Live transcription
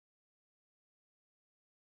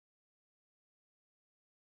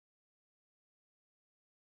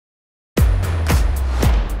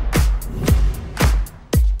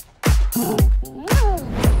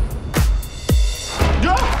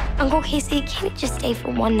Uncle Casey, can't it just stay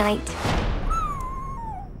for one night?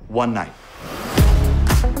 One night.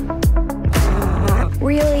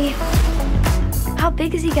 Really? How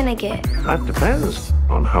big is he gonna get? That depends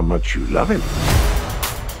on how much you love him.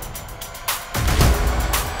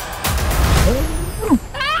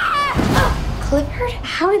 Clifford?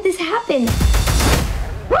 How did this happen?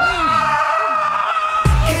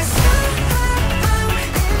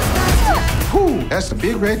 Ooh, that's a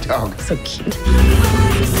big red dog. So cute.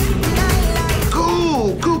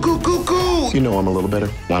 Cool. You know I'm a little better.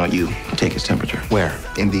 Why don't you take his temperature? Where?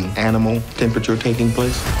 In the animal temperature taking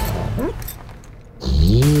place?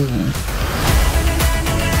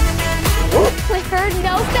 Clifford,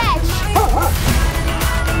 no fetch!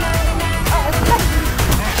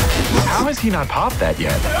 How has he not popped that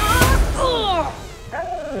yet?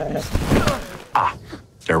 Ah,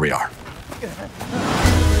 there we are.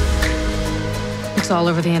 It's all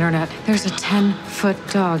over the internet. There's a 10-foot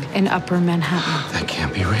dog in Upper Manhattan. That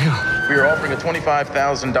can't be real. We are offering a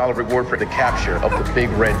 $25,000 reward for the capture of the big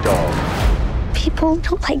red dog. People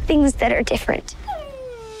don't like things that are different.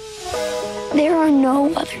 There are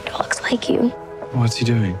no other dogs like you. What's he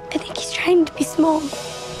doing? I think he's trying to be small.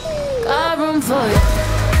 Got room for you.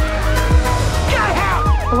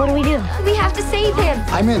 What do? We have to save him.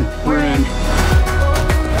 I'm in. We're in.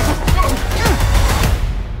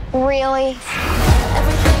 Really?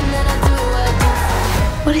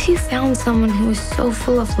 What if you found someone who was so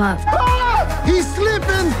full of love? He's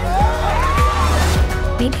slipping!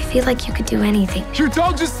 Made you feel like you could do anything. Your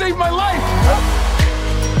dog just saved my life!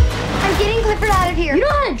 I'm getting Clifford out of here. You know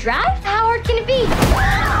how to drive? How hard can it be?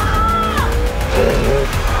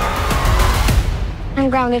 I'm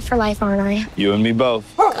grounded for life, aren't I? You and me both.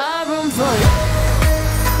 Got room for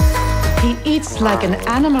you. He eats like an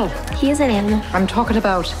animal. He is an animal. I'm talking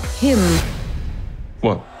about him.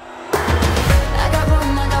 What?